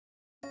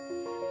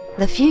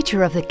The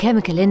future of the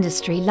chemical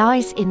industry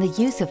lies in the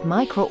use of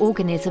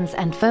microorganisms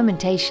and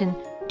fermentation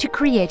to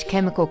create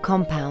chemical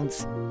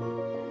compounds.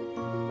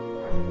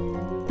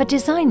 But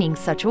designing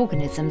such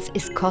organisms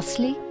is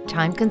costly,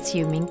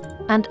 time-consuming,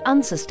 and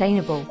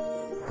unsustainable.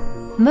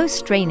 Most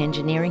strain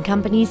engineering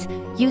companies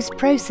use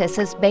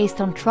processes based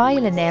on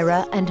trial and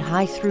error and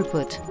high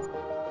throughput.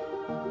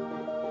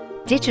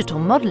 Digital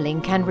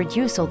modeling can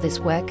reduce all this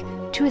work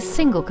to a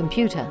single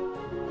computer,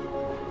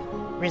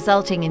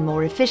 resulting in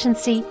more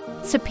efficiency,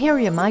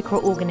 superior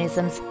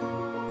microorganisms,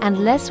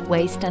 and less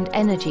waste and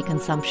energy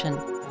consumption.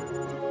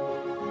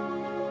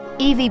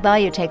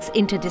 Biotech's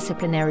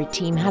interdisciplinary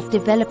team has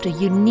developed a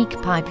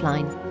unique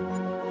pipeline.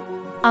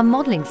 Our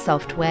modeling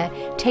software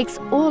takes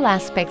all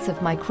aspects of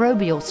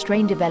microbial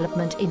strain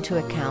development into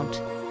account.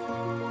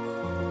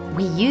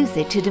 We use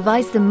it to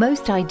devise the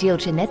most ideal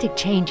genetic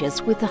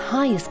changes with the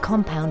highest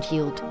compound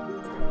yield.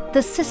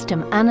 The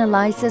system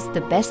analyzes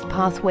the best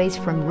pathways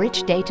from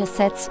rich data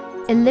sets,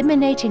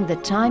 eliminating the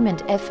time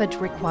and effort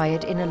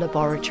required in a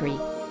laboratory.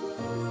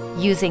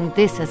 Using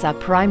this as our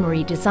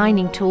primary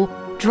designing tool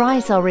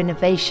drives our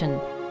innovation.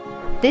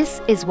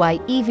 This is why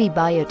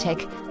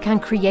Biotech can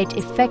create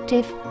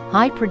effective,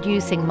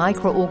 high-producing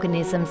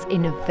microorganisms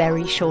in a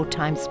very short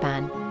time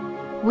span.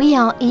 We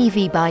are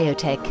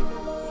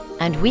Biotech,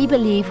 and we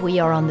believe we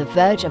are on the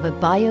verge of a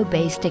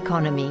bio-based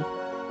economy.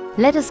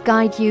 Let us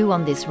guide you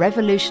on this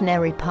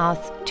revolutionary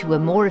path to a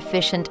more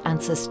efficient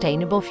and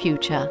sustainable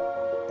future.